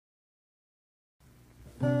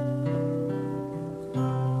I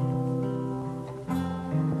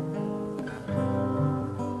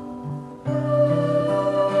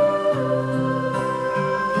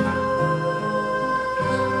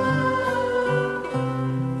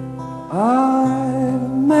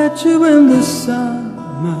met you in the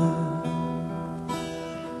summer.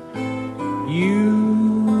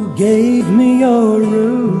 You gave me your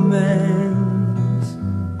romance.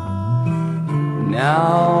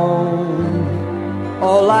 Now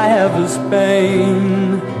all I have is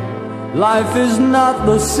pain. Life is not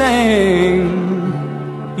the same.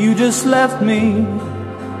 You just left me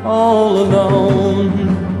all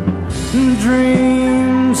alone.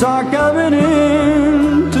 Dreams are coming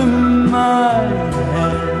into my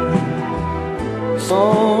head,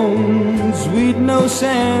 songs with no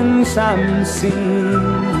sense I'm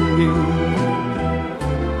singing.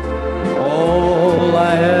 All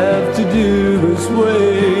I have to do is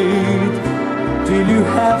wait till you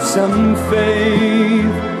have some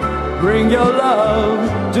faith. Bring your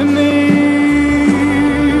love to me.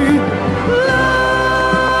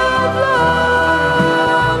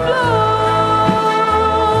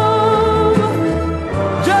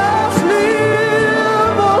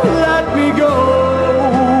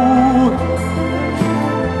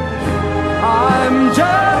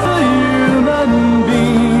 Just a human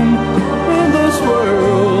being in this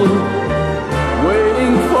world,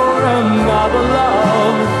 waiting for another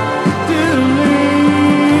love to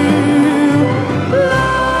live.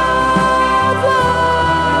 Love,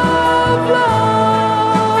 love, love.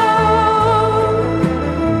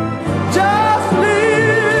 Just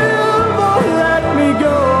live or let me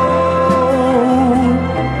go.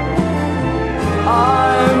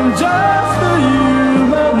 I'm just a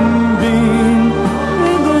human being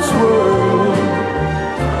in this world,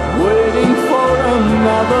 waiting for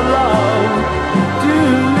another love to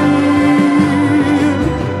live.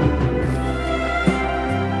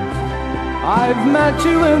 I've met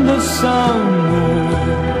you in the summer.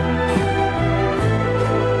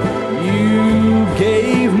 You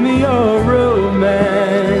gave me your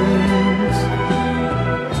romance.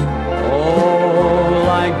 All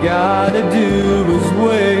I gotta do is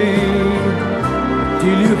wait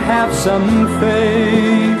till you have some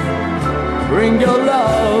faith. Bring your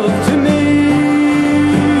love to me.